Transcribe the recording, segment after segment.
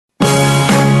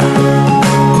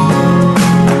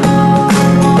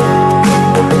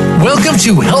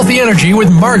to Healthy Energy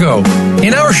with Margo.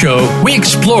 In our show, we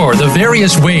explore the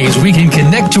various ways we can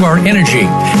connect to our energy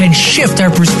and shift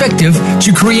our perspective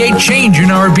to create change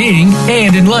in our being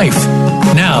and in life.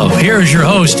 Now, here's your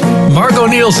host, Margo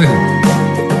Nielsen.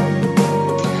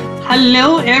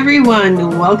 Hello,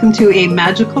 everyone. Welcome to a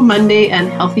Magical Monday and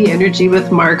Healthy Energy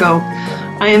with Margo.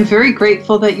 I am very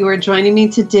grateful that you are joining me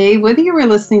today, whether you are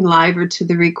listening live or to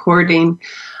the recording.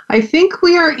 I think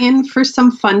we are in for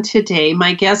some fun today.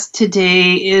 My guest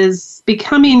today is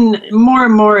becoming more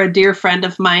and more a dear friend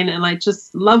of mine, and I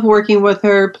just love working with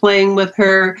her, playing with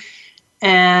her,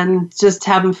 and just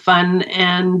having fun.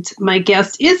 And my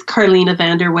guest is Karlina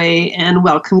Weij, and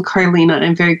welcome, Karlina.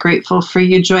 I'm very grateful for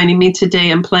you joining me today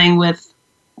and playing with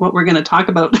what we're going to talk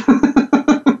about.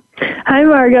 Hi,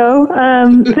 Margo.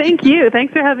 Thank you.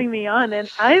 Thanks for having me on.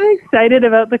 And I'm excited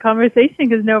about the conversation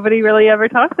because nobody really ever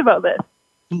talks about this.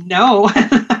 No,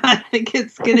 I think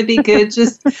it's going to be good.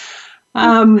 Just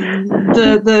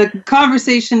the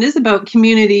conversation is about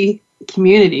community.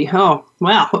 Oh,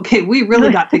 wow. Okay, we really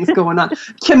got things going on.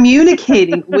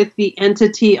 Communicating with the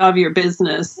entity of your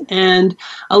business, and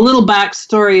a little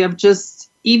backstory of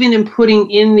just even in putting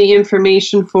in the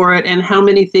information for it and how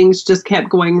many things just kept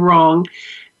going wrong.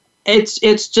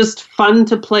 It's just fun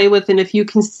to play with, and if you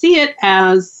can see it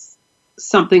as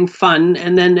something fun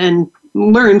and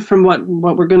learn from what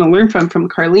we're going to learn from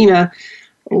Karlina,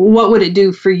 what would it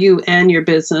do for you and your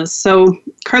business? So,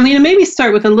 Karlina, maybe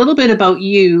start with a little bit about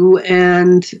you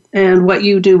and what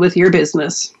you do with your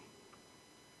business.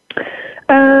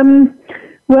 Well,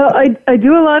 I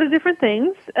do a lot of different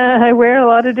things. I wear a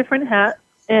lot of different hats.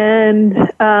 And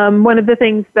one of the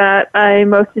things that I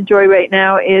most enjoy right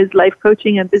now is life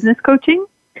coaching and business coaching.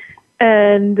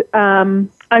 And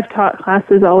I've taught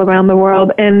classes all around the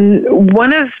world. And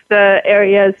one of the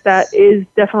areas that is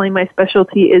definitely my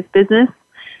specialty is business.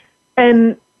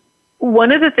 And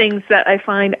one of the things that I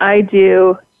find I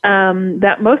do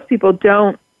that most people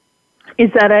don't is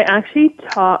that I actually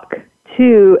talk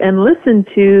to and listen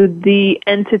to the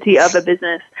entity of a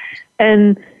business.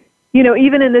 And you know,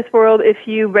 even in this world, if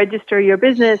you register your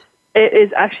business, it is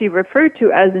actually referred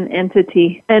to as an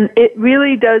entity, and it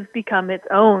really does become its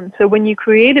own. So when you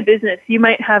create a business, you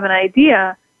might have an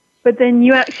idea, but then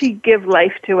you actually give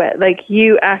life to it. Like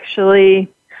you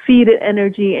actually feed it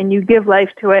energy and you give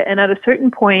life to it, and at a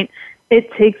certain point,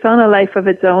 it takes on a life of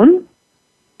its own,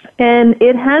 and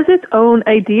it has its own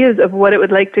ideas of what it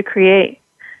would like to create.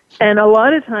 And a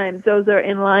lot of times, those are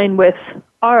in line with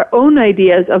our own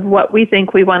ideas of what we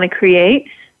think we want to create,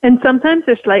 and sometimes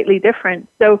they're slightly different.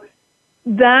 So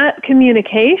that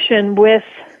communication with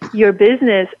your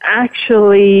business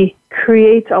actually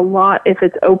creates a lot if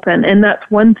it's open, and that's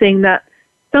one thing that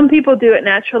some people do it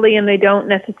naturally and they don't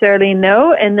necessarily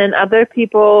know, and then other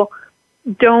people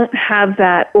don't have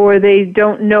that or they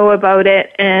don't know about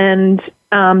it, and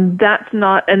that's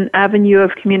not an avenue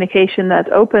of communication that's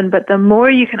open. But the more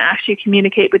you can actually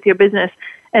communicate with your business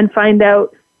and find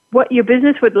out what your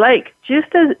business would like,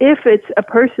 just as if it's a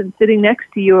person sitting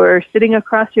next to you or sitting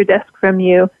across your desk from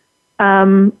you,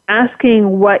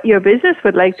 asking what your business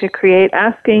would like to create,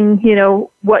 asking, you know,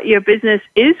 what your business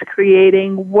is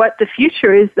creating, what the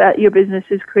future is that your business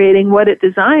is creating, what it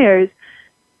desires.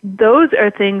 Those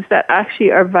are things that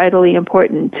actually are vitally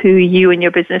important to you and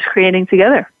your business creating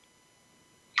together.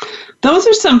 Those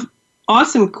are some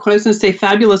awesome, I was going to say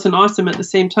fabulous and awesome at the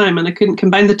same time, and I couldn't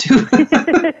combine the two.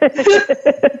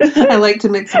 I like to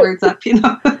mix words up, you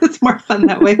know, it's more fun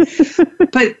that way.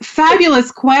 But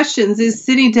fabulous questions is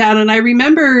sitting down, and I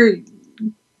remember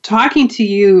talking to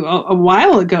you a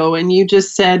while ago, and you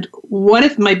just said, what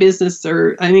if my business,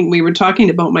 or I think we were talking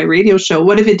about my radio show,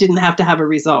 what if it didn't have to have a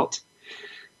result?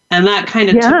 And that kind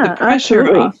of took the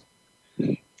pressure off.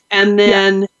 And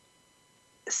then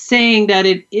saying that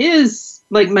it is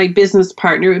like my business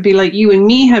partner, it would be like you and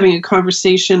me having a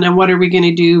conversation, and what are we going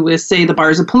to do with, say, the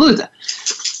Bars of Palooza?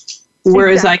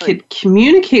 Whereas I could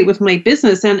communicate with my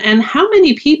business, and how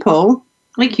many people,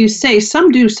 like you say,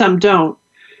 some do, some don't.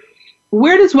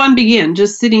 Where does one begin?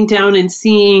 Just sitting down and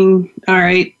seeing, all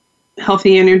right,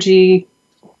 healthy energy,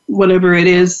 whatever it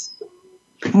is,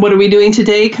 what are we doing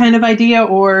today kind of idea,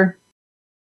 or?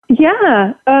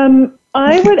 Yeah,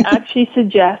 I would actually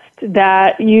suggest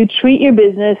that you treat your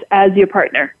business as your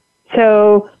partner.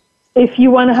 So if you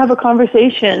want to have a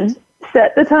conversation,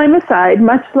 set the time aside,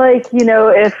 much like, you know,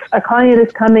 if a client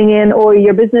is coming in or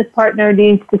your business partner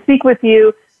needs to speak with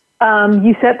you,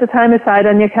 you set the time aside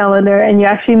on your calendar and you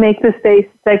actually make the space.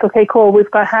 It's like, okay, cool,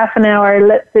 we've got half an hour,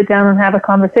 let's sit down and have a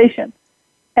conversation.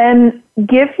 And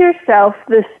give yourself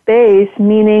the space,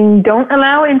 meaning don't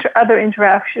allow other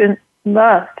interruptions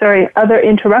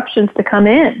to come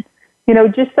in.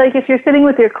 Just like if you're sitting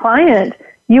with your client,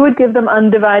 you would give them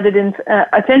undivided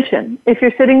attention. If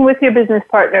you're sitting with your business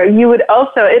partner, you would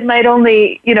also, it might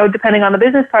only, depending on the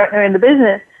business partner in the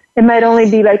business, it might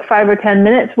only be like 5 or 10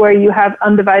 minutes where you have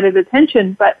undivided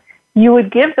attention, but you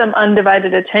would give them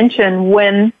undivided attention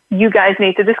when you guys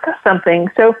need to discuss something.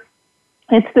 So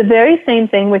it's the very same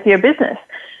thing with your business.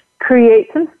 Create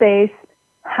some space,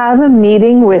 have a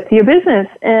meeting with your business,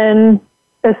 and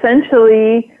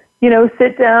essentially,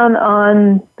 sit down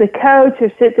on the couch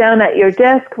or sit down at your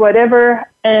desk, whatever,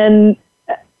 and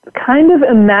kind of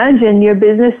imagine your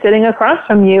business sitting across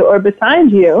from you or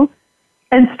beside you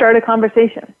and start a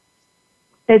conversation.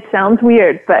 It sounds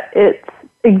weird, but it's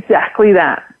exactly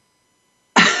that.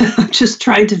 I'm just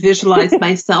trying to visualize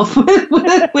myself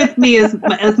with me as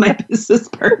my business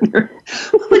partner.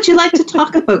 What would you like to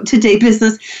talk about today,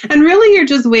 business? And really, you're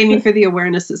just waiting for the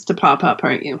awarenesses to pop up,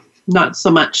 aren't you? Not so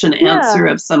much an answer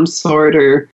of some sort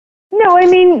or... No, I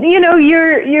mean,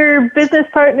 your business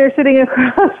partner sitting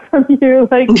across from you,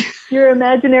 like your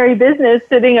imaginary business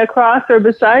sitting across or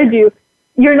beside you,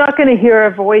 you're not going to hear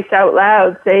a voice out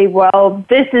loud say, well,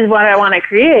 this is what I want to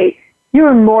create.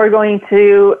 You're more going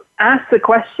to ask the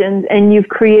questions, and you've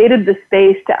created the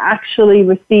space to actually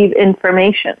receive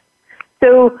information.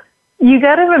 So you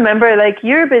got to remember, like,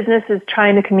 your business is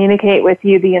trying to communicate with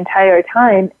you the entire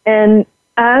time. And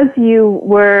as you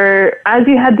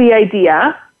had the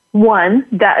idea, one,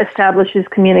 that establishes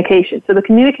communication. So the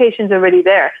communication's already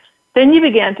there. Then you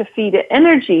began to feed it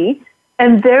energy,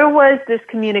 and there was this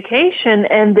communication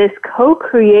and this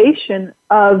co-creation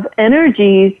of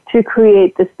energies to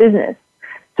create this business.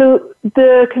 So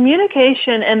the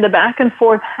communication and the back and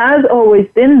forth has always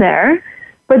been there,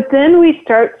 but then we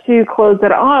start to close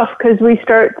it off because we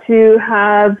start to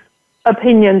have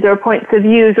opinions or points of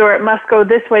views, or it must go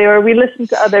this way, or we listen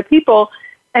to other people,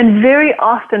 and very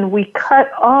often we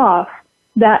cut off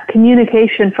that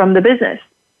communication from the business.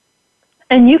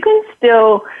 And you can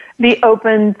still be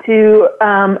open to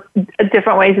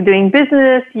different ways of doing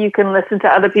business. You can listen to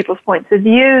other people's points of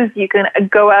views. You can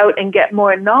go out and get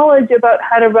more knowledge about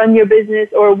how to run your business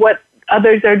or what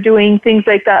others are doing, things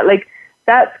like that. Like,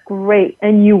 that's great.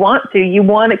 And you want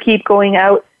to keep going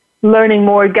out, learning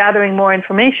more, gathering more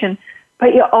information.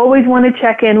 But you always want to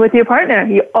check in with your partner.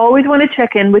 You always want to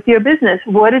check in with your business.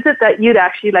 What is it that you'd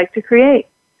actually like to create?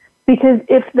 Because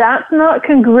if that's not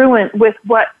congruent with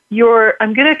what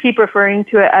I'm going to keep referring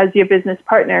to it as your business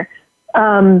partner,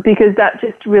 because that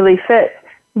just really fits.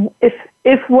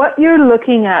 If what you're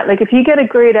looking at, like if you get a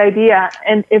great idea,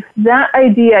 and if that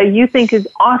idea you think is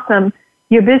awesome,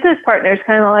 your business partner is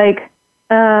kind of like,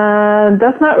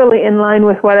 that's not really in line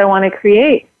with what I want to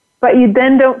create. But you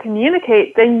then don't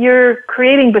communicate, then you're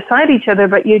creating beside each other,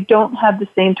 but you don't have the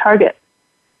same target.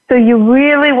 So you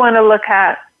really want to look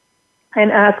at and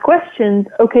ask questions.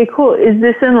 Okay, cool. Is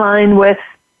this in line with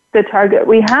the target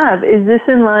we have? Is this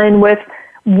in line with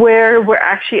where we're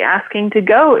actually asking to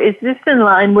go? Is this in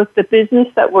line with the business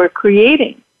that we're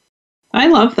creating? I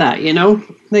love that,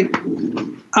 like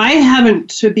I haven't,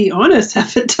 to be honest,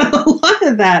 haven't done a lot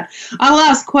of that. I'll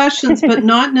ask questions, but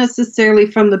not necessarily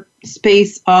from the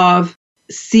space of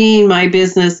seeing my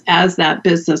business as that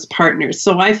business partner.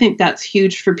 So I think that's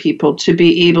huge for people to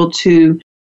be able to,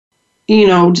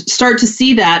 start to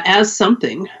see that as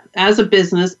something, as a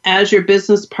business, as your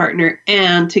business partner,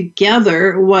 and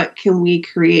together, what can we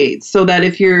create? So that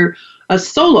if you're a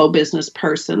solo business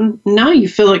person, now you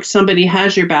feel like somebody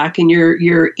has your back and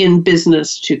you're in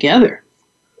business together.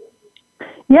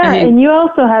 Yeah, and you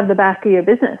also have the back of your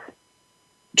business.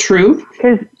 True.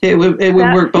 Because it would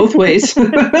work both ways.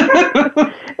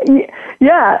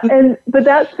 Yeah, but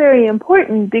that's very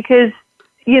important because,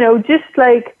 just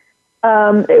like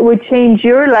it would change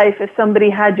your life if somebody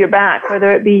had your back,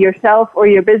 whether it be yourself or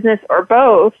your business or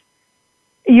both.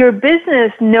 Your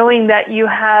business, knowing that you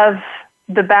have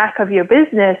the back of your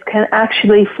business, can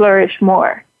actually flourish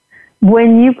more.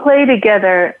 When you play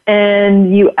together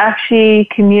and you actually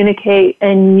communicate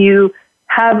and you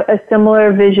have a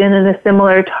similar vision and a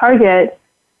similar target,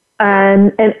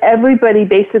 and everybody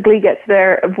basically gets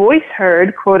their voice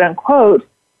heard, quote unquote,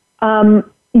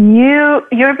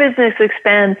 your business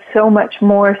expands so much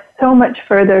more, so much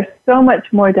further, so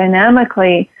much more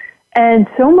dynamically, and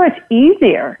so much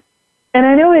easier. And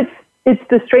I know it's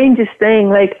the strangest thing,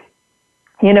 like,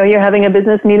 you're having a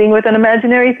business meeting with an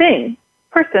imaginary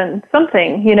person,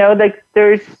 something, like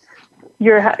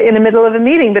you're in the middle of a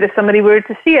meeting, but if somebody were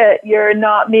to see it, you're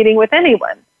not meeting with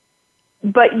anyone.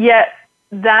 But yet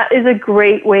that is a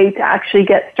great way to actually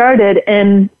get started.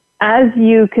 And as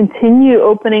you continue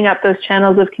opening up those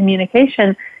channels of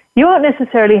communication, You won't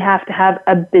necessarily have to have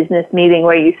a business meeting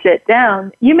where you sit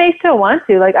down. You may still want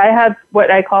to. Like, I have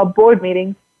what I call board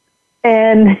meetings.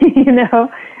 And,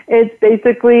 it's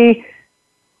basically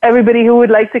everybody who would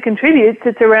like to contribute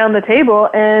sits around the table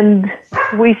and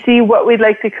we see what we'd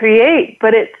like to create.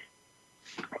 But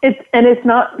it's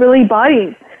not really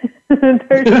bodies. There's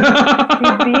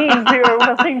beings who are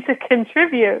willing to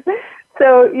contribute.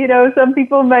 So, some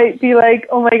people might be like,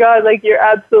 oh my God, like you're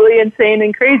absolutely insane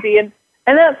and crazy. And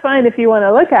that's fine if you want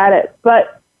to look at it.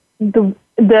 But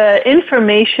the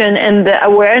information and the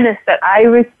awareness that I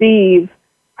receive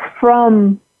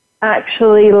from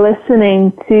actually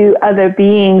listening to other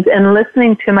beings and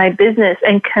listening to my business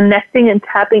and connecting and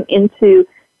tapping into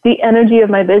the energy of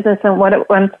my business and what it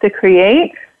wants to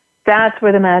create, that's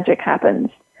where the magic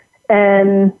happens.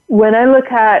 And when I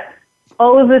look at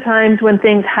all of the times when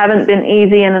things haven't been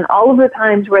easy and all of the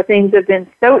times where things have been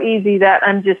so easy that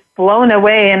I'm just blown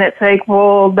away and it's like,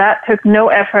 well, that took no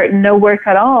effort and no work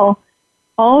at all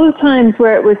the times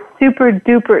where it was super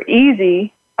duper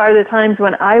easy are the times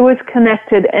when I was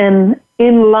connected and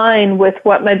in line with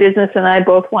what my business and I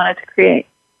both wanted to create.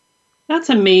 That's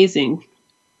amazing.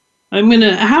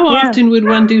 How often would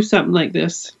one do something like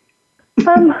this?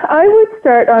 I would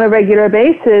start on a regular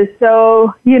basis.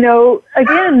 So,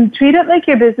 again, treat it like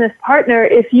your business partner.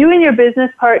 If you and your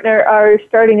business partner are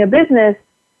starting a business,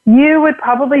 you would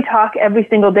probably talk every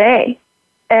single day.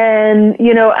 And,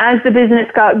 as the business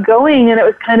got going and it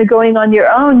was kind of going on your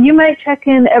own, you might check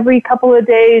in every couple of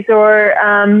days or,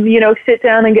 sit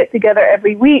down and get together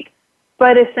every week.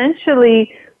 But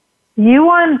essentially, you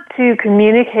want to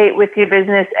communicate with your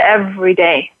business every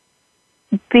day.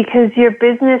 Because your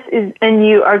business and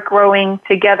you are growing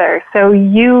together. So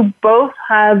you both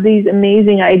have these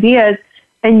amazing ideas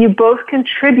and you both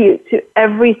contribute to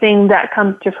everything that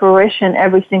comes to fruition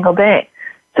every single day.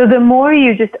 So the more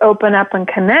you just open up and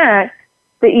connect,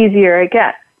 the easier it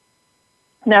gets.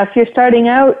 Now, if you're starting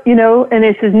out, and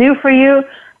this is new for you,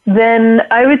 then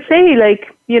I would say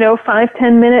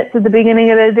 5-10 minutes at the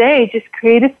beginning of the day, just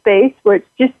create a space where it's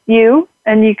just you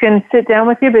and you can sit down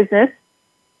with your business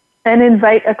and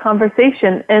invite a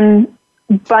conversation. And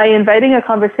by inviting a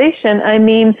conversation, I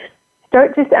mean,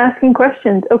 start just asking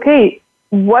questions. Okay,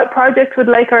 what project would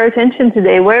like our attention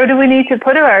today? Where do we need to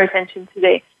put our attention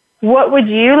today? What would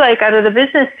you like out of the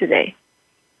business today?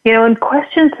 And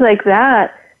questions like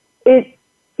that,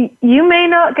 you may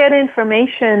not get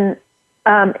information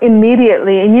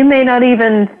immediately, and you may not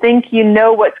even think you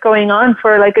know what's going on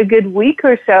for like a good week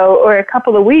or so, or a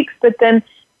couple of weeks, but then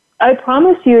I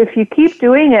promise you, if you keep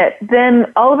doing it,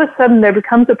 then all of a sudden there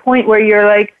becomes a point where you're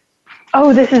like,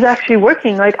 oh, this is actually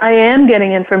working. Like, I am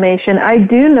getting information. I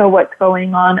do know what's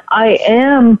going on. I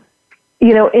am,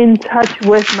 in touch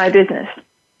with my business.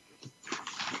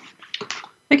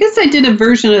 I guess I did a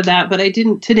version of that, but I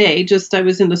didn't today. Just I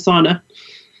was in the sauna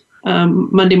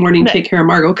Monday morning, take care of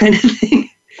Margo kind of thing.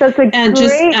 That's a and great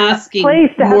just asking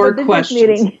place to more have a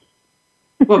questions. Meeting.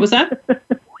 What was that?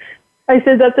 I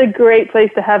said that's a great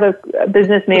place to have a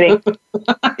business meeting.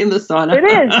 In the sauna. It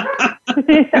is.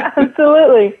 Yeah,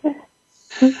 absolutely.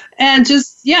 And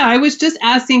I was just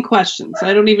asking questions.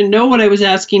 I don't even know what I was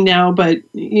asking now, but,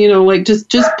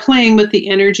 just playing with the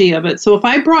energy of it. So if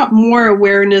I brought more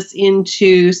awareness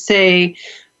into, say,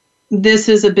 this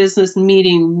is a business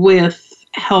meeting with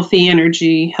healthy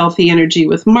energy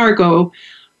with Margo,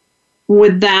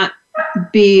 would that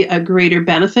be a greater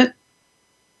benefit?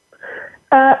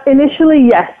 Initially,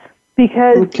 yes,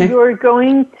 because you're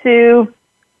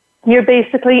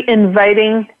basically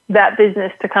inviting that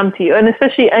business to come to you. And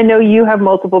especially, I know you have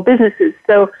multiple businesses,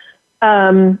 so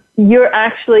you're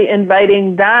actually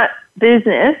inviting that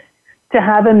business to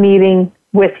have a meeting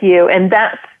with you. And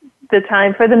that's the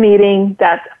time for the meeting.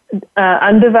 That's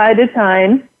undivided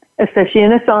time, especially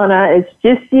in a sauna. It's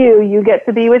just you get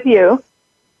to be with you.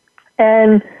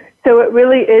 And so it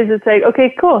really is, it's like,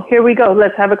 okay, cool, here we go.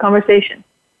 Let's have a conversation.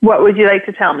 What would you like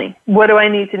to tell me? What do I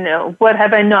need to know? What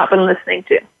have I not been listening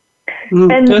to?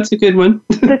 And that's a good one.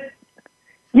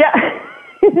 Yeah.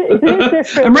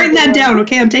 I'm writing that down.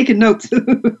 Okay, I'm taking notes. Well,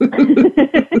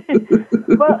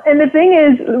 and the thing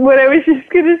is, what I was just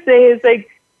going to say is like,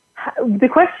 the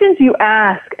questions you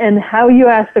ask and how you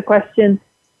ask the question,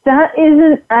 that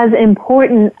isn't as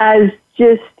important as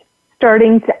just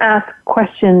starting to ask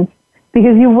questions,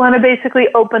 because you want to basically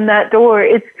open that door.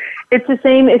 It's the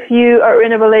same if you are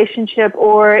in a relationship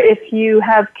or if you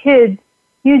have kids.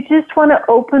 You just want to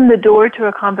open the door to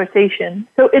a conversation.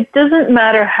 So it doesn't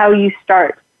matter how you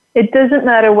start. It doesn't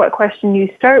matter what question you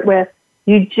start with.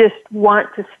 You just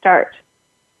want to start.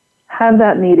 Have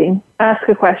that meeting. Ask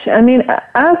a question. I mean,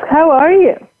 ask, how are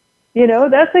you?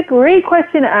 That's a great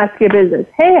question to ask your business.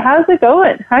 Hey, how's it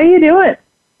going? How are you doing?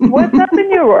 What's up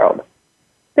in your world?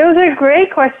 Those are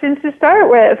great questions to start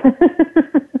with.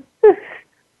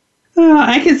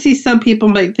 I can see some people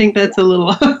might think that's a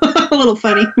little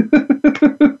funny.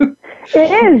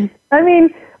 It is. I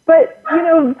mean, but,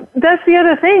 that's the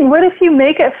other thing. What if you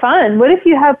make it fun? What if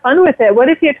you have fun with it? What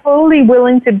if you're totally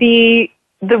willing to be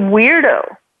the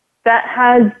weirdo that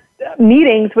has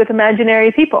meetings with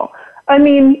imaginary people? I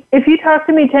mean, if you talked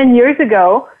to me 10 years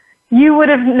ago, you would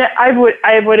have. I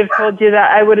would have told you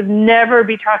that I would have never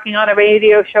be talking on a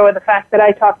radio show of the fact that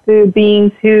I talk to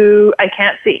beings who I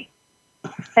can't see,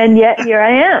 and yet here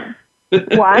I am.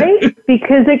 Why?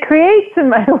 Because it creates in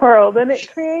my world, and it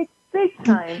creates big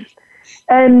time.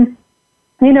 And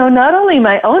not only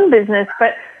my own business,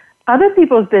 but other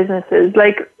people's businesses.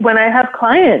 Like when I have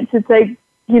clients, it's like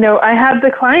I have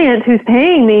the client who's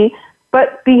paying me,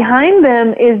 but behind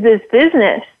them is this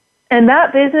business, and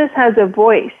that business has a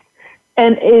voice.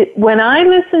 And when I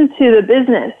listen to the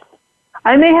business,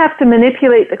 I may have to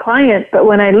manipulate the client, but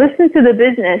when I listen to the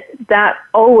business, that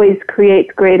always creates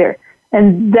greater.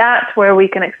 And that's where we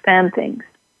can expand things.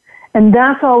 And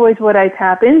that's always what I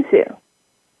tap into,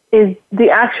 is the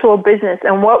actual business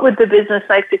and what would the business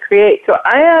like to create. So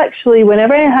I actually,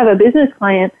 whenever I have a business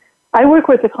client, I work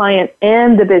with the client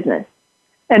and the business.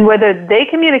 And whether they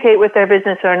communicate with their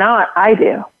business or not, I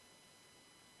do.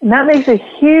 And that makes a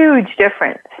huge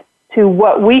difference to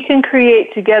what we can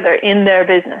create together in their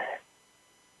business.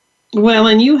 Well,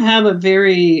 and you have a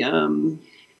very,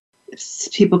 if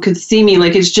people could see me,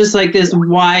 like it's just like this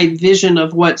wide vision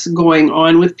of what's going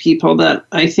on with people that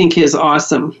I think is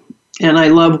awesome. And I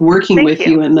love working with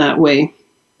you in that way.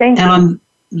 Thank you. And on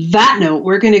that note,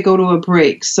 we're going to go to a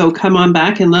break. So come on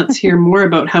back and let's hear more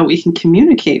about how we can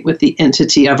communicate with the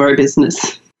entity of our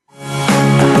business.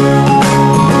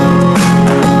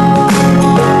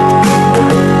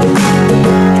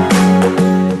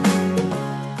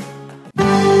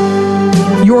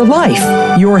 Your life,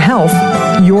 your health,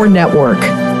 your network.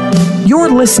 You're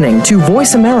listening to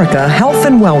Voice America Health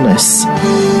and Wellness.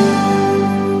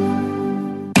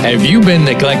 Have you been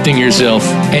neglecting yourself,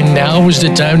 and now is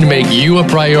the time to make you a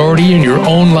priority in your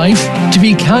own life? To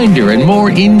be kinder and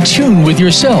more in tune with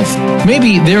yourself.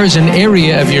 Maybe there is an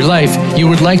area of your life you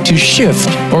would like to shift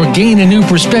or gain a new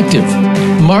perspective.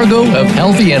 Margo of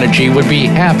Healthy Energy would be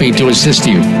happy to assist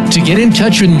you. To get in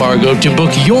touch with Margo to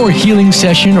book your healing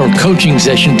session or coaching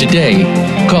session today,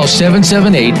 call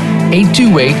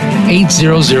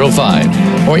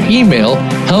 778-828-8005 or email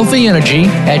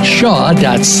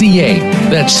healthyenergy@shaw.ca.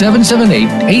 That's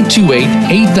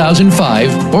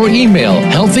 778-828-8005 or email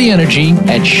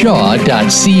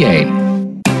healthyenergy@shaw.ca.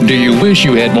 Do you wish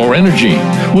you had more energy?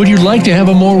 Would you like to have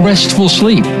a more restful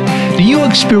sleep? Do you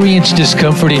experience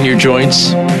discomfort in your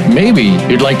joints? Maybe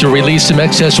you'd like to release some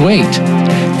excess weight.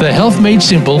 The Health Made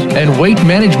Simple and Weight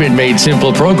Management Made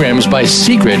Simple programs by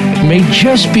Secret may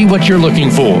just be what you're looking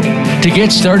for. To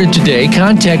get started today,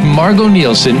 contact Margo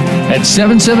Nielsen at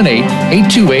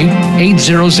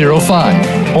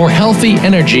 778-828-8005 or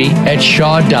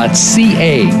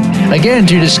healthyenergy@shaw.ca. Again,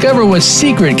 to discover what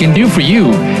Secret can do for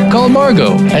you, call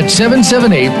Margo at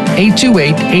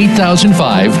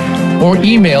 778-828-8005 or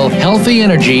email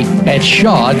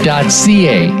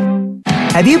healthyenergy@shaw.ca.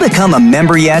 Have you become a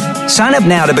member yet? Sign up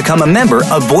now to become a member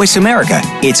of Voice America.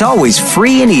 It's always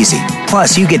free and easy.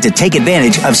 Plus, you get to take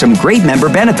advantage of some great member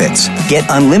benefits. Get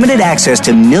unlimited access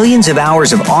to millions of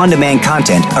hours of on-demand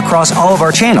content across all of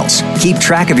our channels. Keep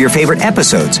track of your favorite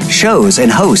episodes, shows,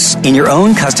 and hosts in your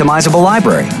own customizable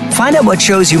library. Find out what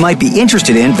shows you might be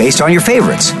interested in based on your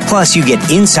favorites. Plus, you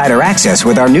get insider access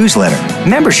with our newsletter.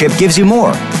 Membership gives you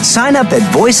more. Sign up at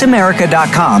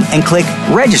voiceamerica.com and click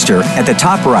register at the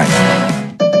top right.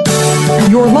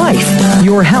 Your life,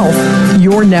 your health,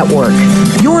 your network.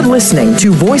 You're listening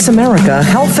to Voice America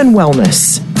Health and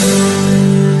Wellness.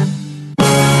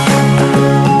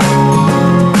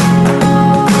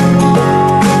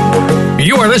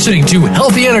 You are listening to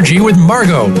Healthy Energy with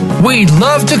Margo. We'd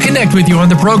love to connect with you on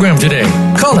the program today.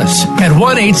 Call us at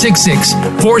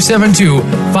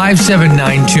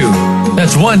 1-866-472-5792.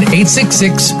 That's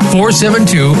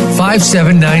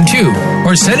 1-866-472-5792.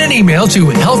 Or send an email to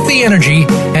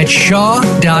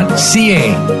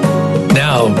healthyenergy@shaw.ca.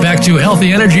 Now, back to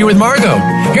Healthy Energy with Margo.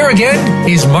 Here again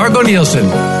is Margo Nielsen.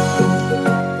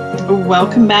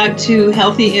 Welcome back to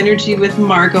Healthy Energy with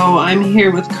Margo. I'm here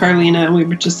with Karlina. We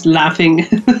were just laughing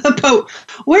about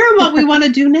where and what we want to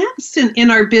do next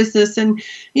in our business. And,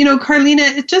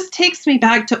 Karlina, it just takes me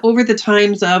back to over the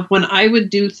times of when I would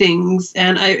do things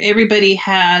and everybody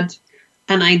had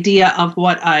an idea of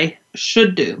what I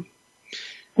should do.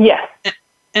 Yes.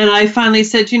 And I finally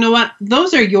said, you know what?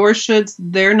 Those are your shoulds.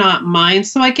 They're not mine.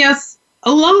 So I guess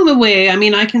along the way, I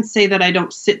mean, I can say that I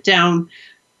don't sit down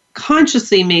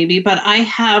consciously maybe, but I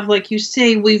have, like you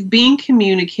say, we've been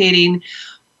communicating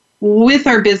with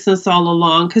our business all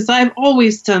along, because I've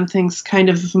always done things kind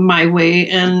of my way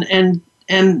and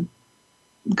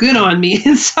good on me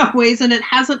in some ways, and it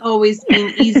hasn't always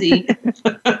been easy.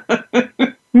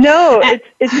 No,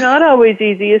 it's not always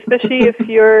easy, especially if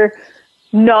you're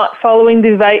not following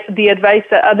the advice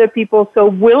that other people so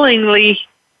willingly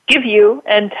give you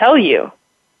and tell you.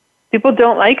 People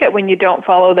don't like it when you don't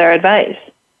follow their advice.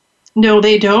 No,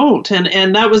 they don't.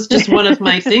 And that was just one of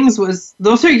my things was,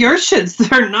 those are your shoulds.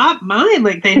 They're not mine.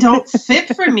 Like, they don't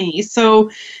fit for me. So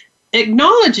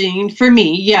acknowledging for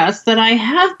me, yes, that I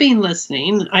have been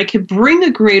listening, I could bring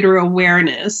a greater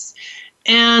awareness,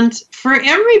 and for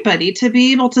everybody to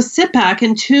be able to sit back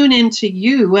and tune into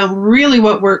you and really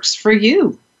what works for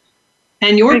you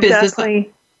and your business.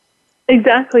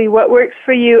 Exactly. What works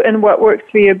for you and what works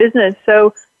for your business.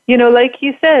 So, you know, like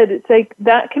you said, it's like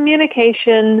that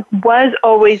communication was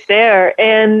always there,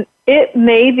 and it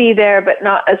may be there, but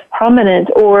not as prominent,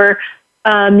 or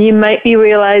you might be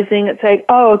realizing it's like,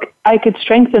 oh, I could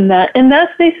strengthen that. And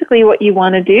that's basically what you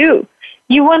want to do.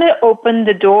 You want to open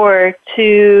the door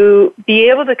to be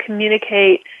able to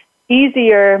communicate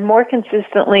easier, more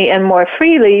consistently, and more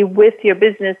freely with your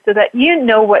business so that you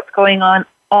know what's going on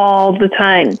all the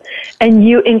time. And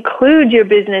you include your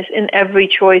business in every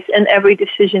choice and every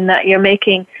decision that you're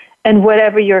making and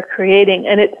whatever you're creating.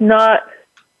 And it's not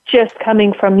just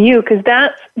coming from you, because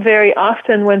that's very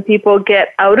often when people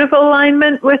get out of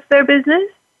alignment with their business,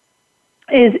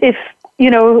 is if, you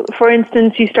know, for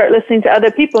instance, you start listening to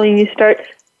other people and you start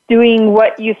doing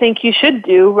what you think you should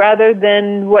do rather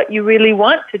than what you really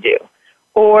want to do,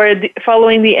 or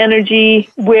following the energy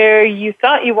where you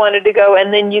thought you wanted to go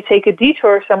and then you take a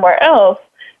detour somewhere else,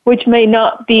 which may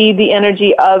not be the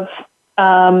energy of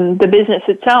the business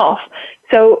itself.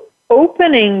 So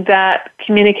opening that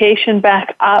communication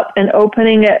back up and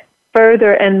opening it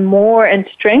further and more and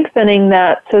strengthening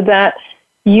that so that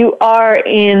you are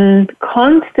in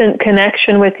constant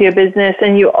connection with your business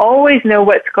and you always know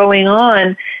what's going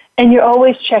on and you're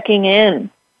always checking in.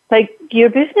 Like, your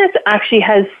business actually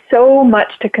has so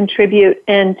much to contribute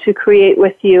and to create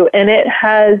with you, and it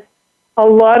has a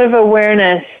lot of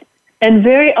awareness and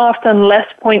very often less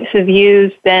points of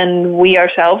views than we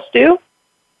ourselves do,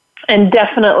 and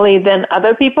definitely than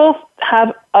other people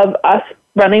have of us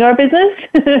running our business,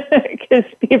 because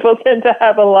people tend to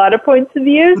have a lot of points of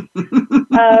views.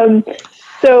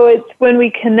 So it's when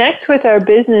we connect with our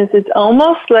business, it's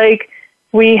almost like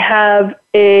we have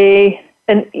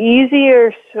an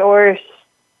easier source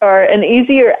or an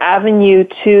easier avenue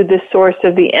to the source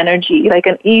of the energy, like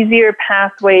an easier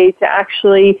pathway to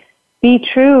actually be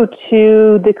true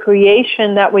to the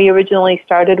creation that we originally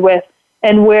started with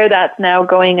and where that's now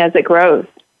going as it grows.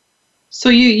 So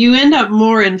you end up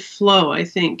more in flow, I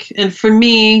think. And for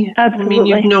me, absolutely. I mean,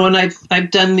 you've known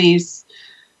I've done these,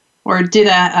 or did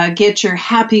a Get Your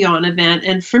Happy On event.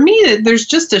 And for me, there's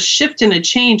just a shift and a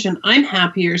change, and I'm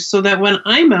happier so that when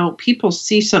I'm out, people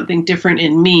see something different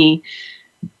in me.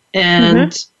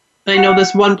 And I know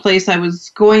this one place I was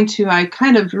going to, I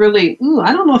kind of really,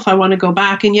 I don't know if I want to go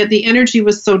back. And yet the energy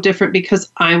was so different because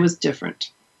I was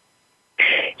different.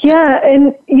 Yeah,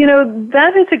 and, you know,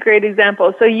 that is a great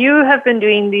example. So you have been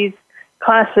doing these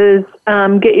classes,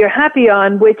 Get Your Happy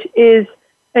On, which is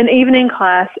an evening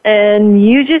class, and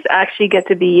you just actually get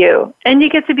to be you, and you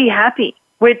get to be happy,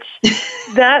 which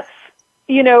that's,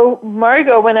 you know,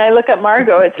 Margo, when I look at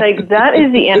Margo, it's like, that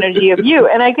is the energy of you.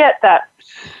 And I get that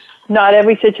not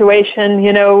every situation,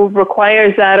 you know,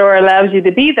 requires that or allows you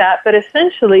to be that, but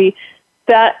essentially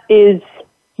that is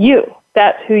you.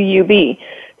 That's who you be.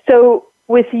 So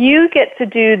with you get to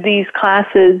do these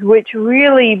classes, which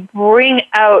really bring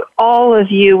out all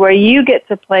of you, where you get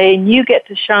to play and you get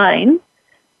to shine,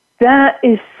 that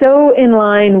is so in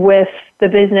line with the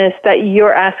business that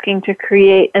you're asking to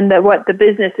create and that what the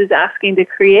business is asking to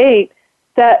create,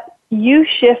 that you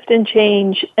shift and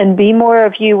change and be more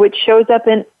of you, which shows up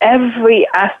in every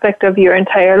aspect of your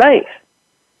entire life.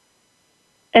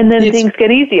 And then things get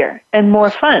easier and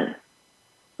more fun.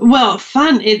 Well,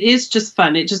 fun. It is just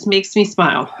fun. It just makes me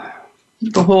smile.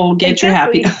 The whole Get Your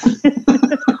Happy.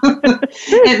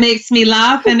 It makes me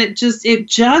laugh, and it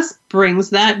just brings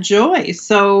that joy.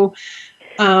 So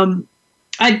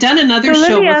I'd done another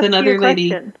show with another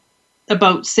lady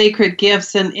about sacred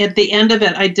gifts, and at the end of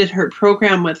it, I did her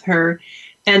program with her,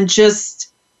 and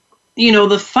just, you know,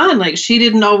 the fun. Like, she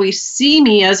didn't always see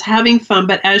me as having fun,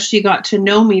 but as she got to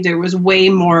know me, there was way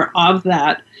more of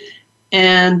that.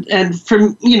 And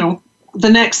from, the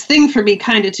next thing for me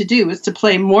kind of to do is to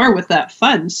play more with that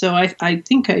fun. So I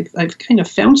think I've kind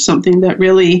of found something that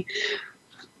really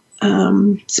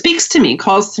speaks to me,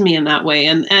 calls to me in that way.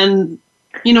 And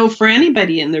for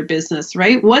anybody in their business,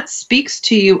 right? What speaks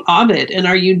to you of it? And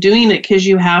are you doing it because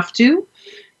you have to?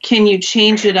 Can you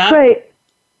change it up? Right.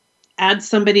 Add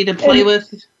somebody to play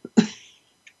with?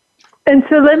 And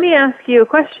so let me ask you a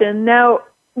question. Now,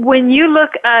 when you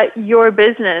look at your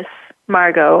business,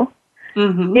 Margo,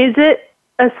 Mm-hmm. is it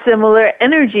a similar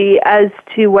energy as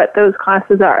to what those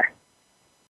classes are?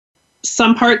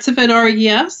 Some parts of it are,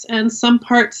 yes, and some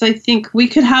parts I think we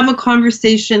could have a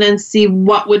conversation and see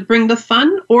what would bring the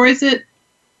fun, or is it,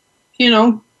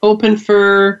 open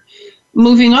for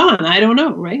moving on? I don't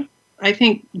know, right? I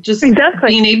think just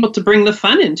being able to bring the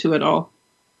fun into it all.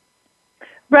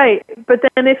 Right, but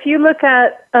then if you look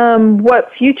at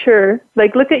what future,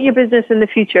 look at your business in the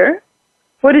future,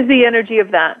 what is the energy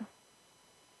of that?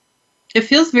 It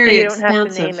feels very expansive. You don't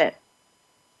have to name it.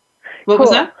 What was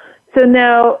that? So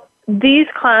now, these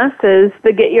classes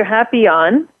that Get Your Happy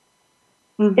On,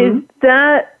 is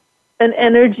that an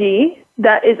energy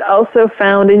that is also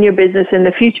found in your business in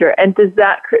the future? And does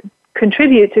that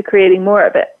contribute to creating more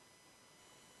of it?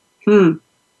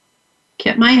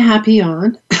 Get my happy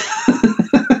on.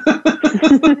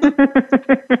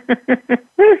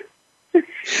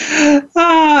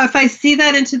 If I see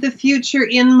that into the future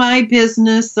in my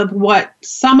business of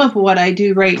some of what I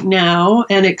do right now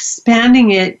and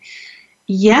expanding it,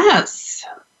 yes,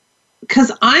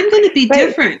 because I'm going to be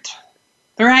different,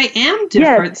 or I am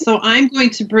different. Yes. So I'm going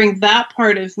to bring that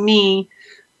part of me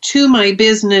to my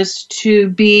business to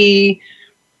be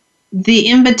the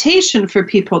invitation for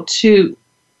people to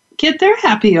get their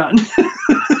happy on.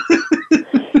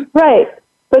 Right.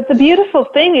 But the beautiful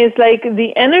thing is,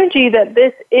 the energy that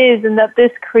this is and that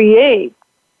this creates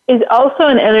is also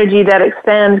an energy that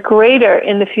expands greater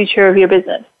in the future of your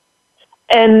business.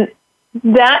 And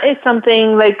that is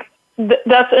something,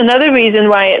 that's another reason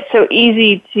why it's so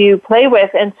easy to play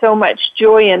with and so much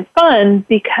joy and fun,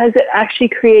 because it actually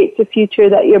creates a future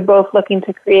that you're both looking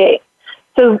to create.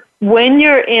 So when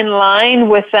you're in line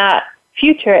with that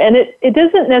future, and it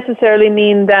doesn't necessarily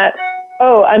mean that,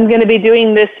 I'm going to be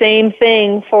doing the same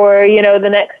thing for, the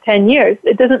next 10 years.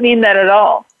 It doesn't mean that at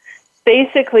all.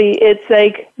 Basically, it's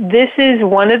this is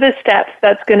one of the steps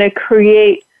that's going to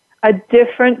create a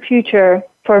different future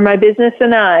for my business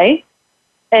and I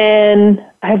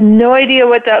have no idea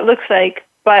what that looks like,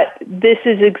 but this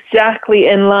is exactly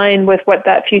in line with what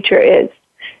that future is.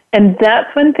 And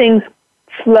that's when things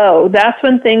flow. That's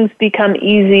when things become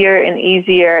easier and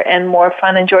easier and more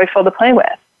fun and joyful to play with.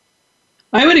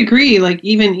 I would agree.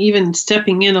 Even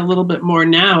stepping in a little bit more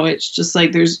now, it's just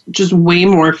there's just way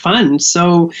more fun.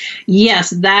 So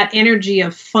yes, that energy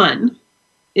of fun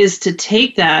is to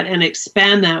take that and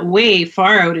expand that way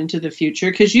far out into the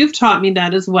future, because you've taught me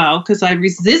that as well, because I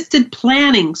resisted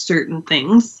planning certain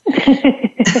things.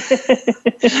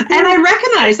 And I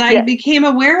recognized, I became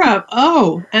aware of,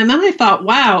 and then I thought,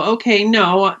 wow, okay,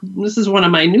 no, this is one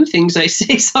of my new things I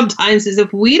say sometimes is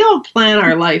if we don't plan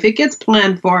our life, it gets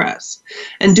planned for us.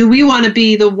 And do we want to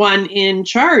be the one in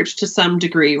charge to some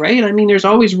degree, right? I mean, there's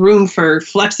always room for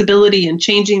flexibility and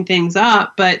changing things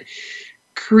up, but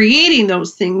creating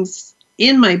those things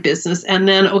in my business and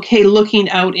then, looking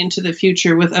out into the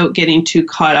future without getting too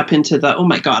caught up into the, oh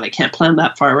my God, I can't plan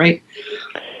that far, right?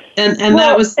 And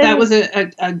that was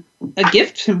a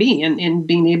gift to me in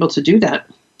being able to do that.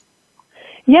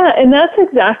 Yeah, and that's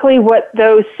exactly what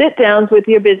those sit-downs with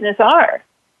your business are.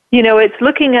 It's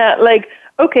looking at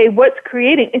what's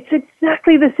creating? It's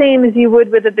exactly the same as you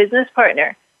would with a business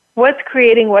partner. What's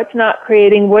creating, what's not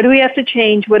creating, what do we have to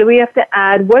change, what do we have to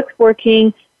add, what's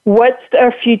working, what's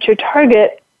our future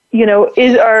target,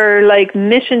 is our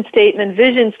mission statement,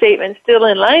 vision statement still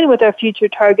in line with our future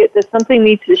target? Does something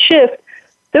need to shift?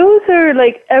 Those are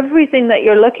everything that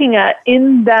you're looking at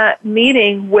in that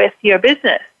meeting with your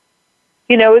business.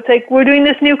 It's we're doing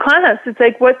this new class.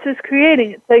 It's what's this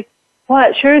creating? It's well,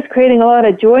 it sure is creating a lot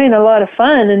of joy and a lot of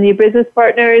fun. And your business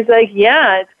partner is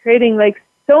yeah, it's creating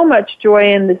so much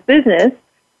joy in this business.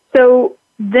 So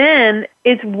then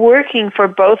it's working for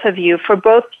both of you, for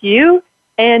both you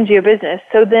and your business.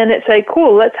 So then it's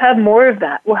cool, let's have more of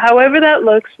that. Well, however that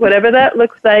looks, whatever that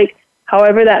looks like,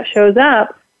 however that shows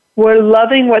up, we're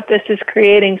loving what this is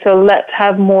creating, so let's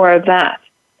have more of that.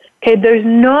 Okay, there's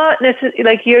not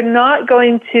necessarily, you're not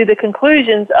going to the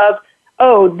conclusions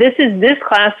of, this is this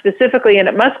class specifically, and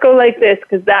it must go like this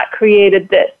because that created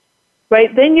this.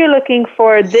 Right? Then you're looking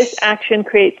for this action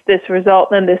creates this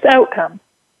result and this outcome.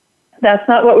 That's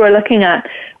not what we're looking at.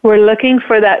 We're looking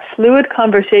for that fluid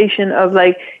conversation of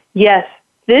like, yes,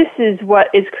 this is what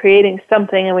is creating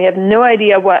something, and we have no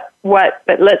idea what,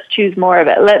 but let's choose more of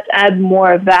it. Let's add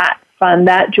more of that fun,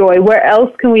 that joy. Where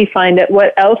else can we find it?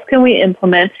 What else can we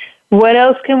implement? What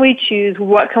else can we choose?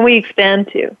 What can we expand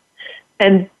to?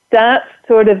 And that's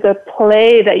sort of the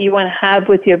play that you want to have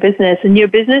with your business, and your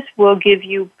business will give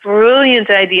you brilliant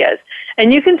ideas.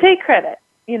 And you can take credit,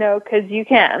 because you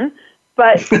can,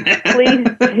 but please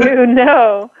do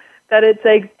know that it's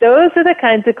like those are the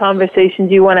kinds of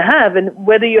conversations you want to have. And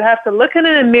whether you have to look in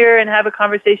a mirror and have a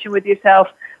conversation with yourself,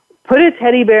 put a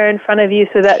teddy bear in front of you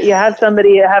so that you have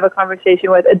somebody to have a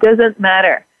conversation with, it doesn't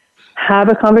matter. Have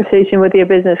a conversation with your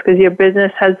business, because your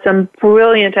business has some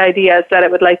brilliant ideas that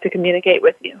it would like to communicate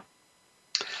with you.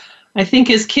 I think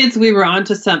as kids we were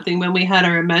onto something when we had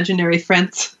our imaginary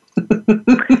friends.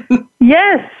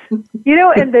 Yes.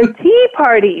 And the tea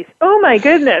parties. Oh, my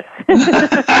goodness.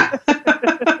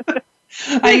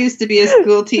 I used to be a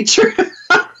school teacher.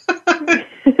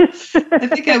 I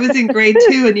think I was in grade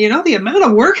 2, and the amount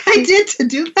of work I did to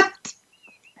do that.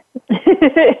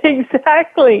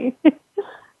 Exactly.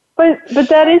 But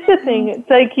that is the thing. It's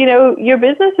like, your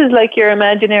business is like your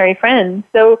imaginary friends.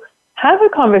 So have a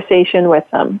conversation with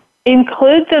them.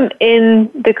 Include them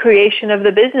in the creation of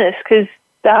the business, because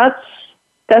that's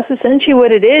essentially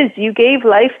what it is. You gave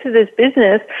life to this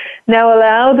business. Now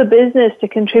allow the business to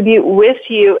contribute with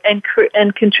you and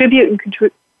contribute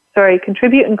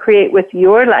and create with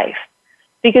your life,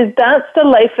 because that's the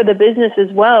life of the business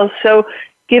as well. So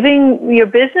giving your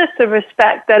business the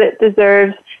respect that it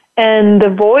deserves and the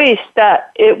voice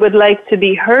that it would like to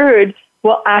be heard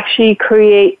will actually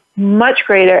create much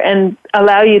greater and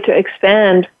allow you to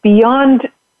expand beyond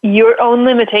your own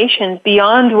limitations,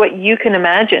 beyond what you can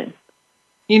imagine.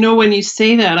 When you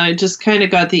say that, I just kind of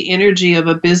got the energy of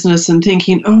a business and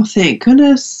thinking, oh, thank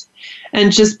goodness.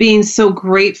 And just being so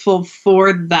grateful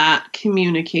for that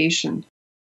communication.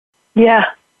 Yeah,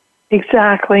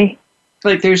 exactly.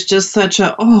 Like there's just such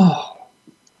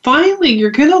finally,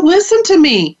 you're going to listen to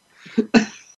me.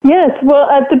 Yes, well,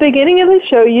 at the beginning of the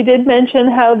show, you did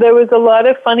mention how there was a lot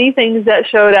of funny things that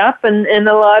showed up and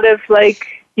a lot of,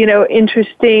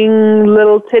 interesting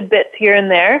little tidbits here and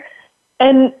there.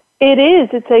 And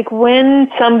it's like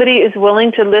when somebody is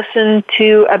willing to listen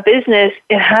to a business,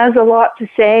 it has a lot to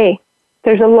say.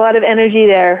 There's a lot of energy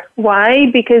there. Why?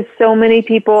 Because so many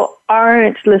people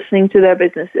aren't listening to their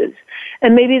businesses.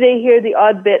 And maybe they hear the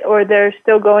odd bit, or they're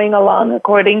still going along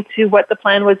according to what the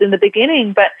plan was in the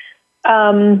beginning. But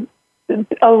a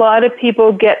lot of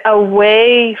people get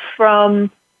away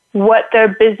from what their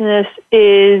business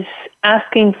is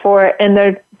asking for, and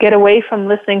they get away from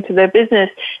listening to their business.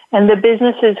 And the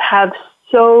businesses have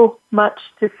so much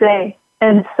to say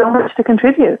and so much to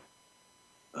contribute.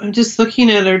 I'm just looking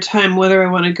at our time, whether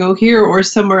I want to go here or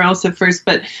somewhere else at first.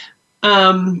 But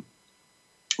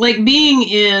being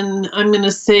in, I'm going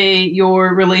to say,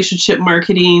 your relationship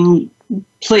marketing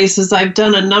places, I've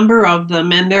done a number of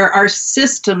them, and there are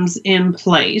systems in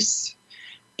place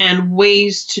and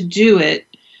ways to do it,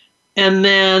 and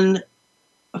then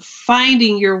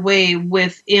finding your way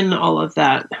within all of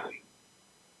that.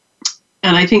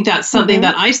 And I think that's something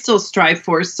that I still strive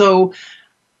for. So,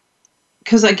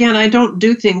 because again, I don't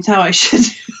do things how I should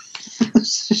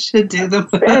do them.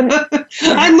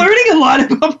 I'm learning a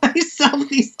lot about myself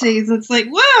these days. It's like,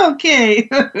 wow, okay.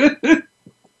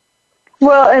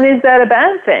 Well, and is that a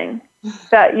bad thing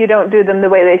that you don't do them the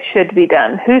way they should be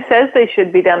done? Who says they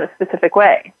should be done a specific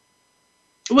way?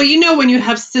 Well, when you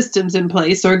have systems in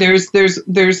place, or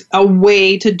there's a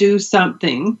way to do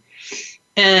something,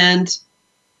 and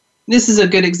this is a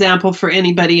good example for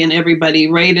anybody and everybody,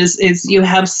 right? Is you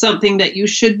have something that you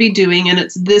should be doing, and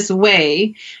it's this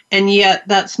way, and yet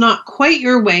that's not quite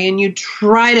your way, and you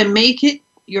try to make it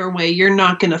your way, you're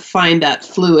not going to find that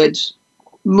fluid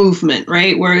movement,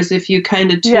 right? Whereas if you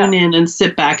kind of tune in and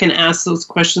sit back and ask those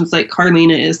questions like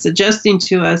Karlina is suggesting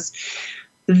to us,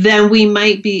 then we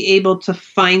might be able to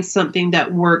find something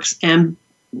that works and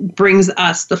brings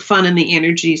us the fun and the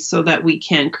energy so that we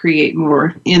can create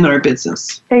more in our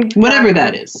business. Exactly. Whatever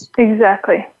that is.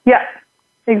 Exactly. Yeah,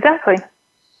 exactly.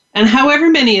 And however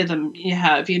many of them you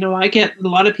have, I get a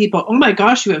lot of people, oh my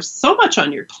gosh, you have so much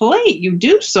on your plate. You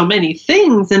do so many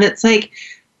things. And it's like,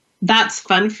 that's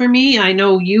fun for me. I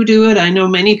know you do it. I know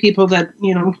many people that,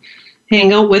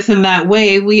 hang out with in that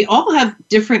way. We all have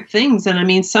different things. And I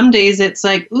mean, some days it's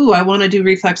like, ooh, I want to do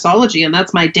reflexology and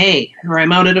that's my day. Or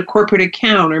I'm out at a corporate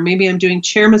account, or maybe I'm doing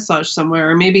chair massage somewhere,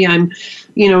 or maybe I'm,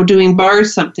 doing bar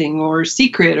something or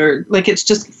secret, or like, it's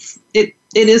just, it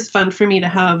is fun for me to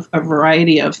have a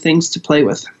variety of things to play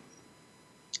with.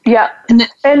 Yeah.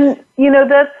 And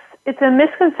it's a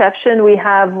misconception we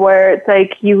have where it's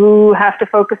like you have to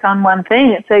focus on one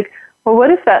thing. It's like, well,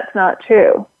 what if that's not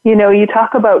true? You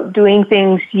talk about doing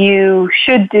things you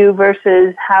should do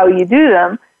versus how you do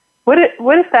them. What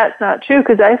if that's not true?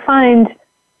 Because I find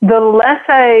the less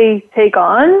I take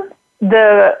on,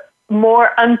 the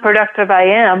more unproductive I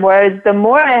am. Whereas the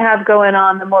more I have going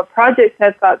on, the more projects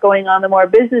I've got going on, the more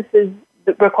businesses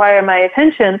that require my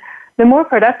attention, the more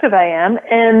productive I am,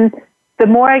 and the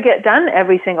more I get done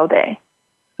every single day.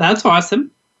 That's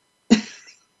awesome.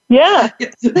 Yeah.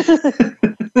 But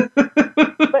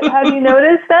have you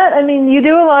noticed that? I mean, you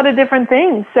do a lot of different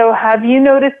things. So have you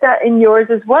noticed that in yours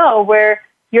as well, where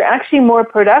you're actually more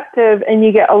productive and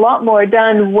you get a lot more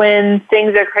done when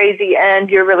things are crazy and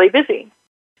you're really busy?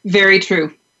 Very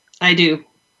true. I do.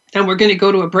 And we're going to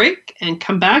go to a break and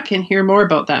come back and hear more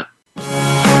about that.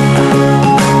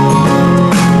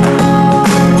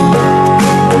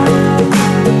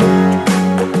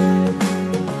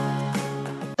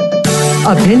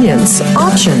 Opinions,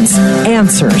 options,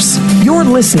 answers. You're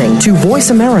listening to Voice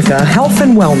America Health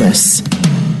and Wellness.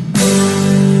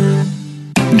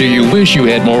 Do you wish you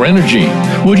had more energy?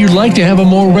 Would you like to have a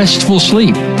more restful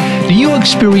sleep? Do you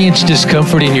experience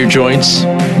discomfort in your joints?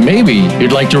 Maybe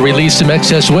you'd like to release some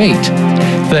excess weight.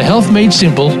 The Health Made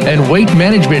Simple and Weight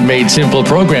Management Made Simple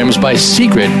programs by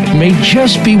Secret may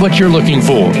just be what you're looking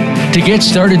for. To get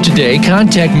started today,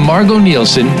 contact Margo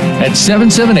Nielsen at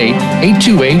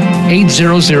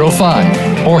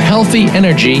 778-828-8005 or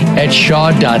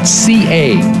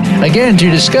healthyenergy@shaw.ca. Again, to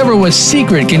discover what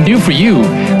Secret can do for you,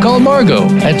 call Margo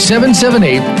at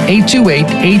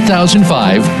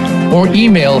 778-828-8005 or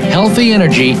email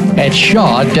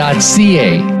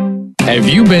healthyenergy@shaw.ca. Have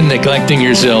you been neglecting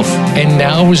yourself, and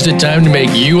now is the time to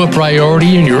make you a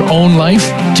priority in your own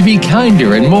life? To be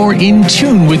kinder and more in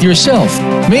tune with yourself.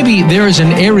 Maybe there is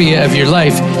an area of your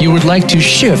life you would like to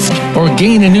shift or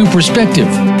gain a new perspective.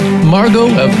 Margo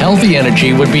of Healthy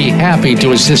Energy would be happy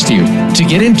to assist you. To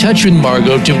get in touch with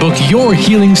Margo to book your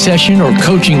healing session or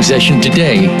coaching session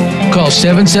today, call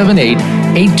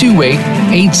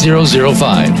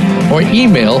 778-828-8005 or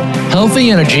email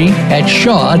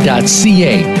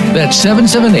healthyenergy@shaw.ca. That's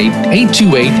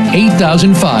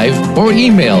 778-828-8005 or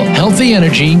email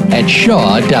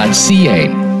healthyenergy@shaw.ca.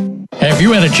 Have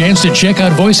you had a chance to check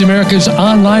out Voice America's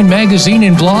online magazine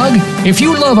and blog? If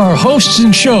you love our hosts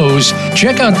and shows,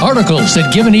 check out articles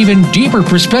that give an even deeper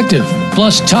perspective,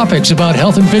 plus topics about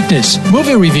health and fitness,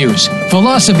 movie reviews,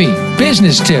 philosophy,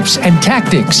 business tips and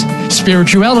tactics,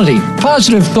 spirituality,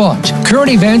 positive thought, current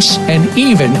events, and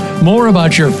even more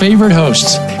about your favorite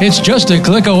hosts. It's just a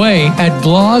click away at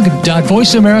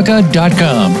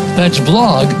blog.voiceamerica.com. That's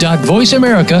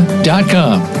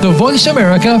blog.voiceamerica.com. The Voice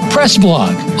America Press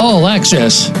Blog. All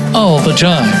access, all the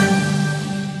time.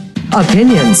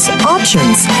 Opinions,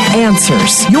 options,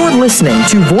 answers. You're listening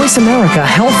to Voice America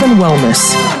Health and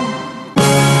Wellness.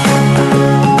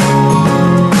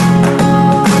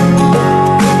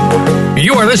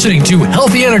 You are listening to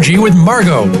Healthy Energy with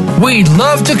Margo. We'd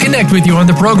love to connect with you on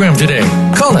the program today.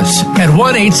 Call us at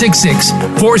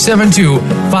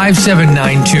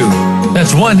 1-866-472-5792.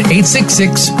 That's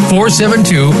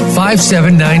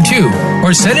 1-866-472-5792.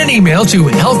 Or send an email to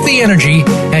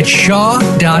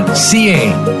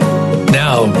healthyenergy@shaw.ca.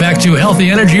 Now, back to Healthy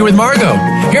Energy with Margo.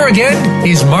 Here again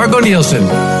is Margo Nielsen.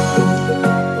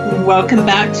 Welcome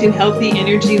back to Healthy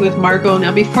Energy with Margo.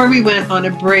 Now, before we went on a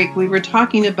break, we were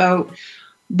talking about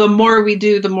the more we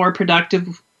do, the more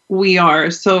productive we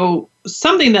are. So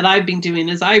something that I've been doing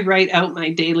is I write out my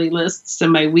daily lists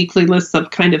and my weekly lists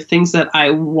of kind of things that I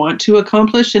want to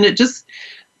accomplish. And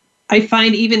I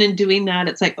find even in doing that,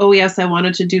 it's like, oh, yes, I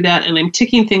wanted to do that. And I'm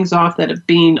ticking things off that have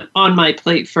been on my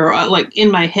plate for, like, in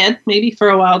my head, maybe for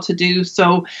a while to do.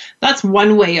 So that's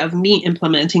one way of me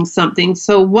implementing something.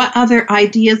 So what other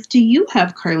ideas do you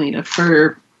have, Karlina,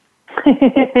 for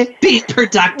being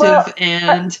productive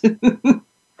and...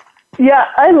 Yeah,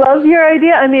 I love your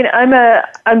idea. I mean,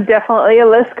 I'm definitely a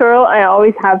list girl. I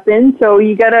always have been. So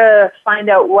you got to find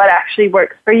out what actually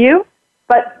works for you.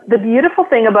 But the beautiful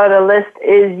thing about a list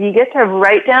is you get to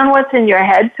write down what's in your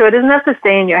head, so it doesn't have to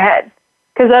stay in your head.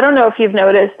 Because I don't know if you've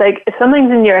noticed, like, if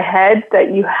something's in your head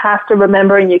that you have to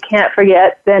remember and you can't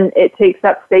forget, then it takes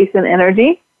up space and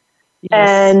energy. Yes.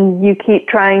 And you keep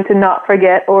trying to not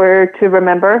forget or to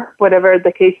remember, whatever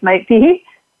the case might be.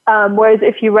 Whereas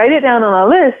if you write it down on a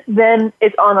list, then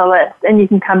it's on a list, and you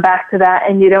can come back to that,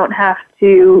 and you don't have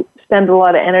to spend a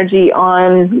lot of energy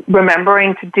on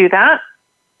remembering to do that.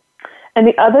 And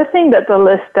the other thing that the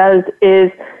list does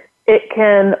is it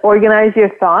can organize your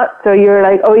thoughts. So you're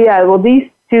like, oh yeah, well, these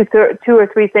two or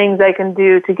three things I can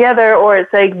do together, or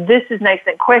it's like, this is nice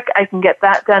and quick, I can get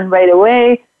that done right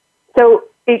away. So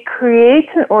it creates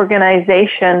an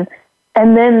organization.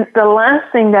 And then the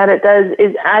last thing that it does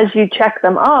is, as you check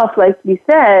them off, like you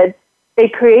said,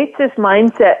 it creates this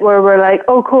mindset where we're like,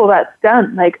 oh, cool, that's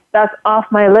done. Like, that's off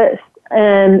my list.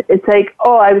 And it's like,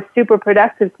 oh, I was super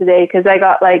productive today because I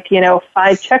got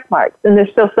 5 check marks. And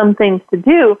there's still some things to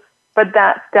do, but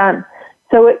that's done.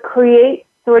 So it creates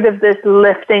sort of this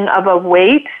lifting of a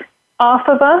weight off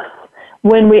of us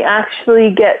when we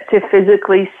actually get to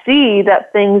physically see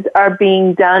that things are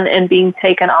being done and being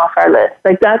taken off our list.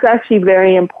 Like, that's actually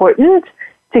very important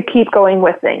to keep going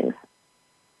with things.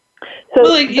 So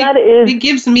it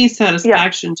gives me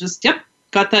satisfaction. Just,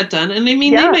 got that done. And I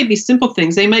mean, they might be simple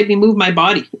things. They might be move my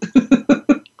body.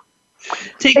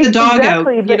 Take the dog out,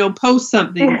 post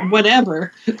something,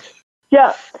 whatever.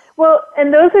 Yeah. Well,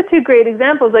 and those are two great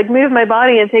examples, like move my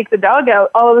body and take the dog out.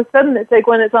 All of a sudden, it's like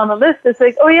when it's on the list, it's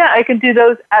like, oh yeah, I can do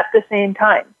those at the same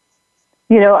time.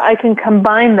 I can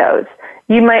combine those.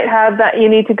 You might have that you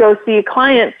need to go see a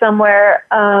client somewhere,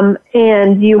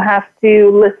 and you have to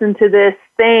listen to this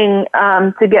thing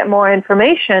to get more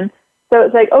information. So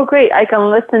it's like, oh great, I can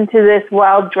listen to this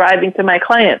while driving to my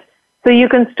client. So you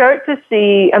can start to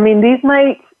see, I mean, these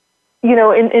might,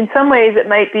 in some ways it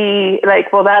might be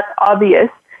like, well, that's obvious.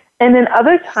 And then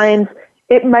other times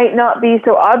it might not be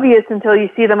so obvious until you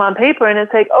see them on paper, and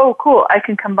it's like, oh cool, I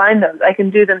can combine those. I can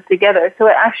do them together. So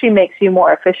it actually makes you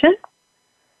more efficient.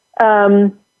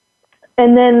 And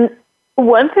then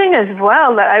one thing as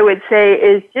well that I would say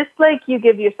is, just like you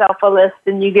give yourself a list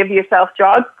and you give yourself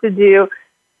jobs to do,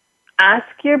 ask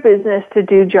your business to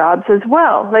do jobs as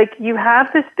well. Like, you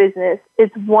have this business,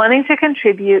 it's wanting to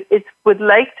contribute, it would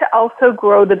like to also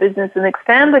grow the business and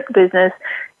expand the business,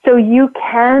 so you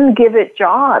can give it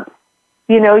jobs.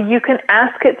 You can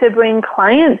ask it to bring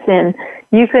clients in.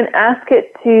 You can ask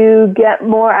it to get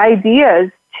more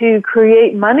ideas, to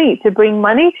create money, to bring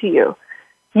money to you.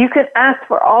 You can ask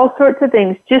for all sorts of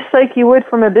things, just like you would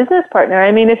from a business partner.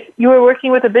 I mean, if you were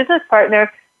working with a business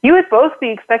partner, you would both be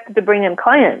expected to bring in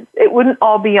clients. It wouldn't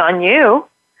all be on you.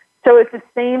 So it's the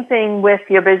same thing with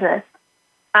your business.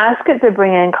 Ask it to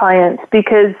bring in clients,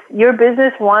 because your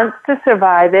business wants to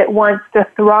survive. It wants to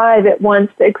thrive. It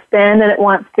wants to expand, and it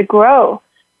wants to grow.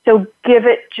 So give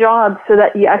it jobs so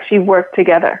that you actually work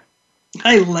together.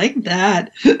 I like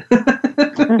that.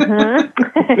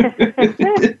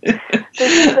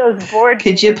 This is those board.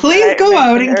 Could you please go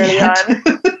out and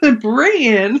get bring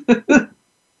in?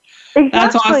 Exactly,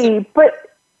 that's awesome.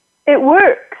 But it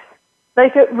works.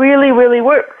 Like, it really, really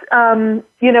works.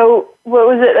 What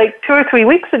was it, like 2 or 3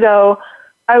 weeks ago,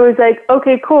 I was like,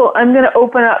 okay, cool, I'm going to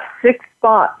open up 6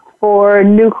 spots for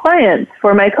new clients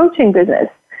for my coaching business.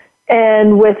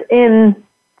 And within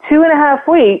 2.5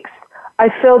 weeks, I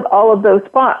filled all of those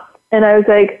spots. And I was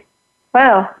like,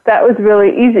 wow, that was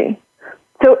really easy.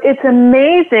 So it's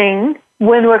amazing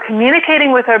when we're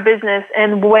communicating with our business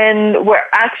and when we're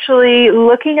actually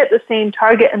looking at the same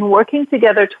target and working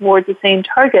together towards the same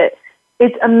target.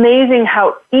 It's amazing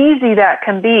how easy that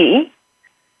can be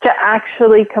to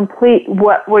actually complete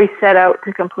what we set out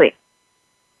to complete.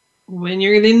 When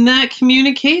you're in that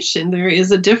communication, there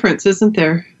is a difference, isn't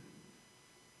there?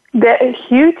 There's a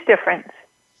huge difference.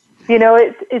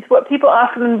 It's what people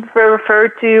often refer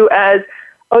to as,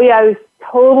 oh yeah, I was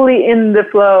totally in the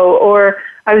flow, or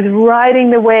I was riding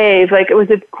the wave, like it was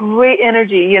a great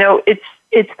energy.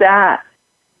 It's that.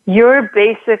 You're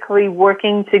basically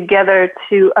working together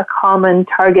to a common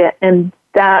target, and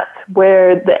that's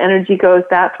where the energy goes.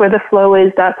 That's where the flow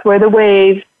is. That's where the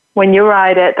wave, when you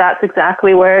ride it, that's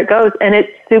exactly where it goes. And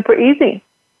it's super easy.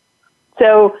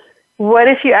 So what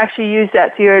if you actually use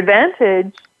that to your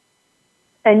advantage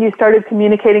and you started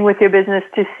communicating with your business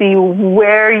to see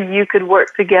where you could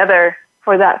work together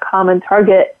for that common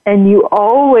target, and you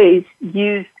always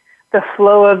use the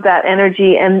flow of that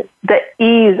energy and the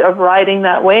ease of riding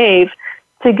that wave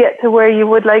to get to where you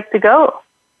would like to go.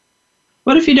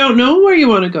 What if you don't know where you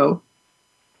want to go?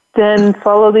 Then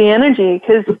follow the energy,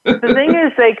 because the thing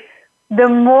is, like, the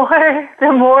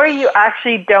more you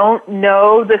actually don't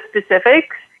know the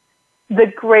specifics, the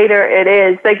greater it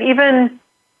is. Like, even,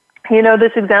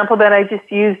 this example that I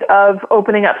just used of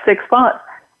opening up 6 spots,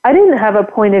 I didn't have a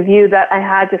point of view that I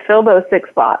had to fill those 6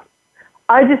 spots.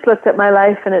 I just looked at my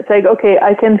life and it's like, okay,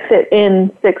 I can fit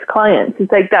in 6 clients.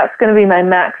 It's like, that's going to be my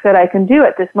max that I can do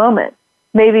at this moment.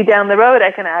 Maybe down the road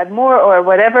I can add more or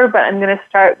whatever, but I'm going to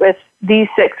start with these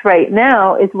 6 right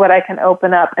now is what I can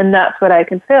open up, and that's what I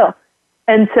can fill.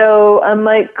 And so I'm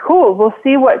like, cool, we'll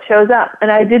see what shows up.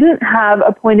 And I didn't have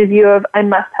a point of view of I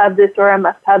must have this or I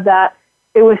must have that.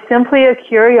 It was simply a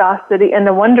curiosity and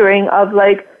a wondering of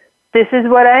like, this is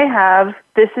what I have,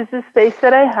 this is the space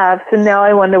that I have, so now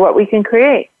I wonder what we can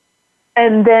create.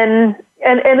 And then,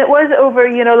 and it was over,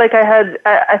 like I had,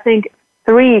 I think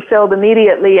 3 filled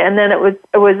immediately, and then it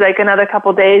was like another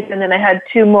couple days, and then I had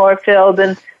 2 more filled,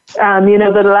 and,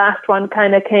 the last one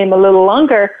kind of came a little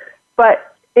longer,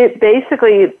 but it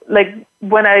basically, like,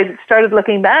 when I started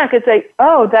looking back, it's like,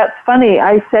 oh, that's funny,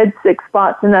 I said 6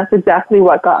 spots, and that's exactly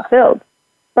what got filled.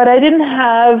 But I didn't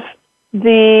have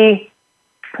the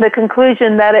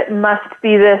conclusion that it must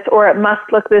be this, or it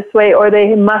must look this way, or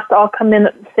they must all come in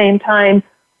at the same time,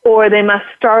 or they must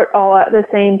start all at the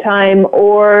same time,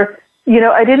 or,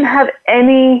 I didn't have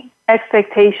any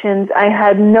expectations. I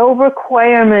had no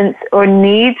requirements or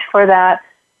needs for that,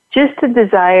 just a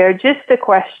desire, just a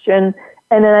question,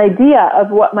 and an idea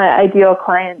of what my ideal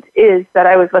client is that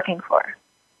I was looking for.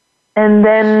 And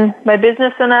then my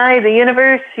business and I, the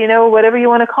universe, whatever you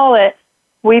want to call it,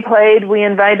 we played, we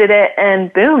invited it,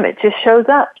 and boom, it just shows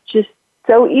up. Just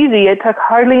so easy. It took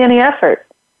hardly any effort.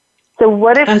 So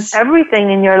what if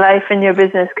everything in your life and your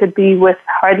business could be with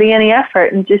hardly any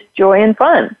effort and just joy and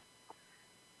fun?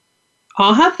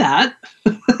 I'll have that.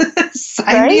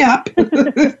 Sign me up.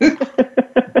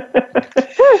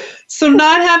 So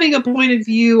not having a point of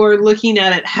view or looking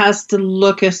at it has to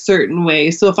look a certain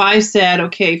way. So if I said,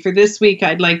 okay, for this week,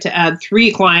 I'd like to add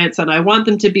 3 clients and I want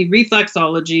them to be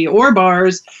reflexology or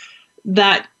bars,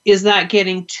 is that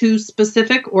getting too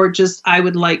specific, or just I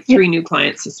would like 3 new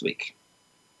clients this week?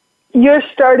 You're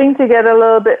starting to get a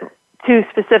little bit too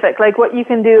specific. Like what you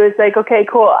can do is like, okay,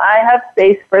 cool, I have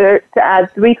space to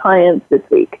add 3 clients this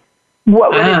week.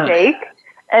 What would it take?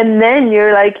 And then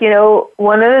you're like,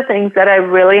 one of the things that I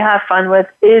really have fun with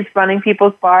is running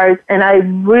people's bars, and I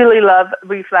really love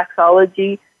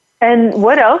reflexology. And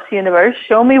what else, universe?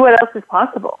 Show me what else is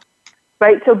possible,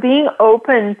 right? So being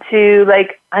open to,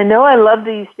 like, I know I love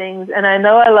these things, and I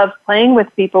know I love playing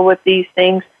with people with these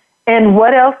things, and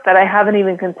what else that I haven't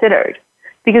even considered?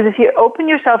 Because if you open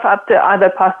yourself up to other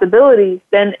possibilities,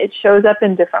 then it shows up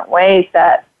in different ways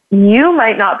that you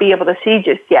might not be able to see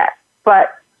just yet,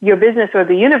 but your business or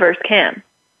the universe can.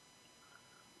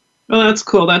 Well, that's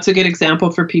cool. That's a good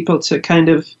example for people to kind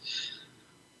of,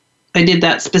 I did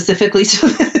that specifically so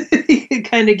that you can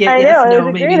kind of get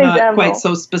maybe not example. Quite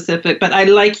so specific, but I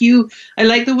like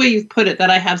the way you've put it,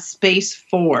 that I have space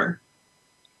for.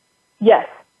 Yes.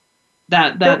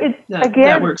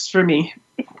 That works for me.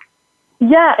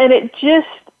 Yeah, and it just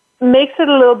makes it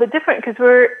a little bit different, because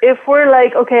if we're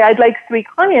like, okay, I'd like 3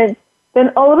 clients, then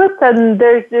all of a sudden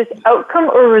there's this outcome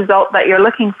or result that you're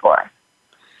looking for.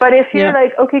 But if you're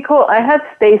like, okay, cool, I have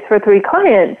space for 3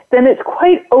 clients, then it's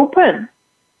quite open.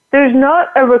 There's not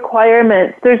a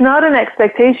requirement. There's not an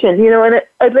expectation, and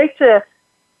I'd like to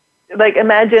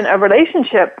imagine a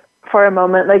relationship for a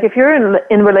moment. Like if you're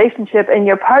in relationship and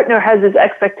your partner has this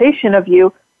expectation of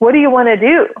you, what do you want to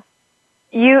do?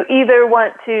 You either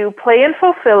want to play and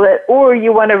fulfill it, or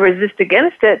you want to resist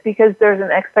against it because there's an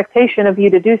expectation of you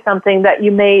to do something that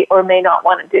you may or may not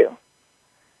want to do.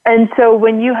 And so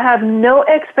when you have no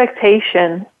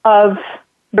expectation of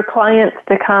your clients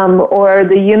to come, or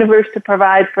the universe to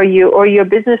provide for you, or your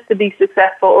business to be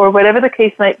successful, or whatever the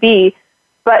case might be,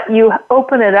 but you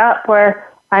open it up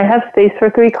where I have space for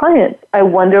 3 clients, I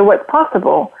wonder what's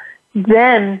possible,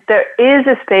 then there is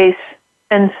a space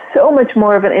and so much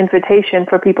more of an invitation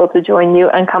for people to join you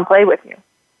and come play with you.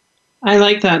 I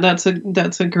like that. That's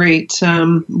a great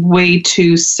way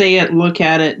to say it, look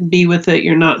at it, be with it.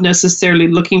 You're not necessarily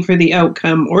looking for the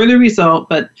outcome or the result,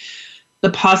 but the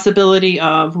possibility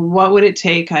of what would it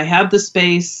take? I have the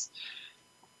space.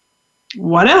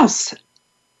 What else?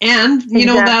 And,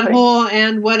 that whole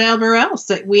and whatever else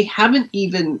that we haven't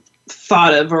even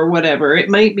thought of or whatever. It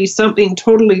might be something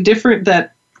totally different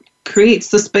that creates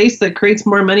the space that creates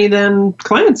more money than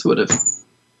clients would have,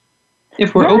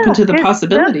 if we're open to the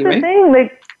possibility, that's the right? Thing,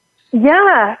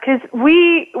 because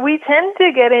we tend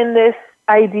to get in this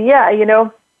idea,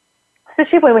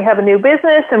 especially when we have a new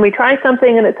business and we try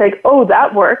something and it's like, oh,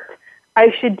 that worked,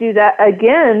 I should do that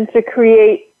again to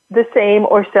create the same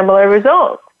or similar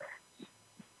results.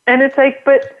 And it's like,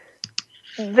 but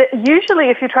usually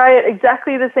if you try it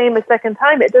exactly the same a second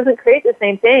time, it doesn't create the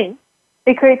same thing.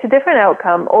 It creates a different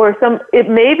outcome, or it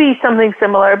may be something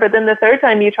similar, but then the third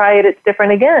time you try it, it's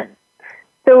different again.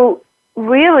 So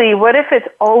really, what if it's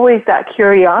always that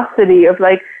curiosity of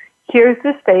like, here's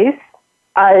the space,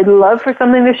 I'd love for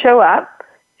something to show up,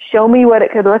 show me what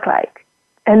it could look like,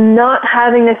 and not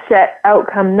having a set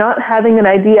outcome, not having an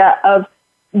idea of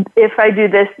if I do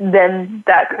this, then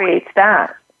that creates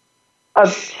that.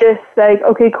 Of just like,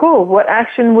 okay, cool, what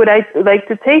action would I like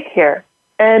to take here?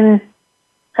 And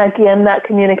again, that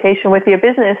communication with your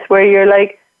business where you're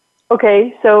like,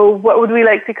 okay, so what would we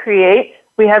like to create?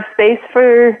 We have space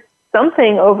for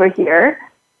something over here.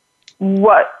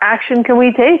 What action can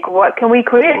we take? What can we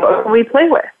create? What can we play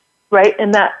with? Right?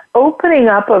 And that opening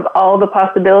up of all the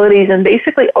possibilities and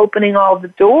basically opening all the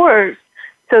doors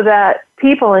so that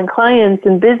people and clients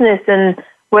and business and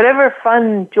whatever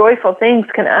fun, joyful things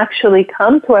can actually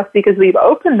come to us because we've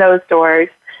opened those doors.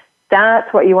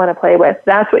 That's what you want to play with.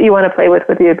 That's what you want to play with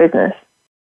your business.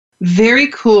 Very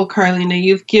cool, Karlina.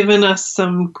 You've given us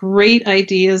some great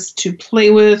ideas to play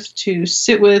with, to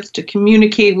sit with, to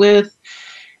communicate with.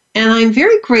 And I'm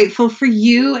very grateful for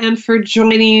you and for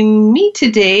joining me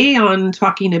today on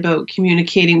talking about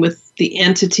communicating with the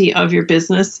entity of your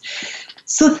business.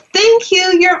 So thank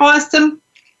you. You're awesome.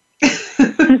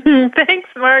 Thanks,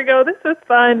 Margo. This was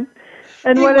fun.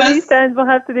 And one of these times we'll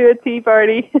have to do a tea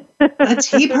party. A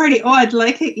tea party? Oh, I'd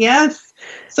like it, yes.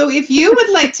 So if you would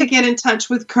like to get in touch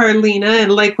with Karlina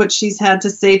and like what she's had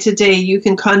to say today, you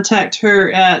can contact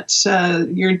her at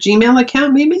your Gmail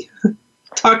account, maybe?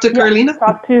 Talk to Karlina?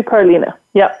 Talk to Karlina,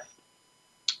 yep.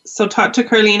 So talk to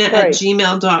Karlina at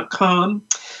gmail.com.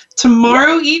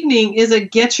 Tomorrow evening is a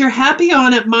Get Your Happy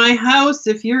On at my house.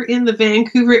 If you're in the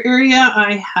Vancouver area,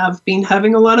 I have been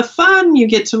having a lot of fun. You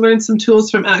get to learn some tools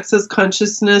from Access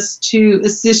Consciousness to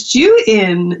assist you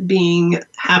in being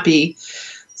happy.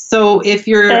 So if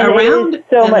you're around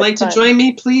and like to join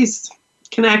me, please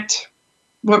connect.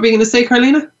 What were you going to say,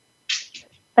 Karlina?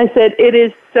 I said it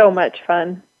is so much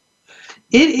fun.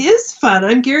 It is fun.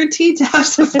 I'm guaranteed to have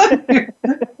some fun here.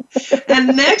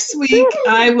 And next week,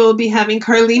 I will be having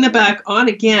Karlina back on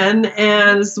again,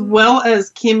 as well as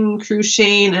Kim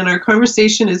Crushane, and our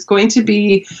conversation is going to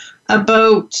be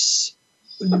about,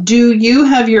 do you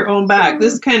have your own back?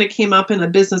 This kind of came up in a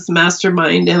business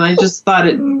mastermind, and I just thought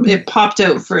it popped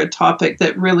out for a topic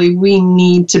that really we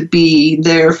need to be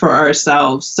there for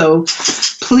ourselves. So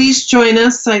please join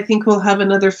us. I think we'll have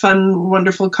another fun,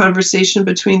 wonderful conversation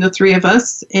between the three of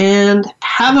us, and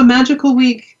have a magical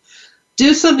week.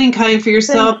 Do something kind for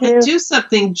yourself and do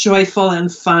something joyful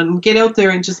and fun. Get out there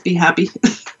and just be happy.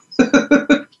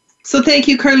 So thank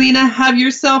you, Karlina. Have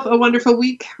yourself a wonderful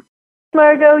week.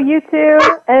 Margo, you too,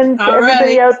 and to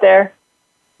everybody out there.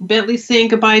 Bentley's saying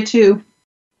goodbye too.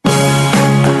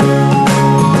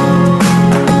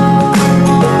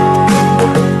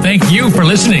 Thank you for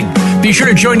listening. Be sure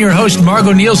to join your host,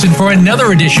 Margo Nielsen, for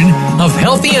another edition of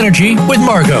Healthy Energy with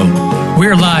Margo.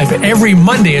 We're live every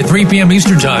Monday at 3 p.m.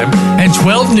 Eastern Time and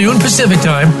 12 noon Pacific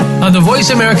Time on the Voice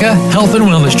America Health and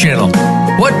Wellness Channel.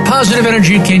 What positive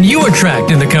energy can you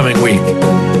attract in the coming week?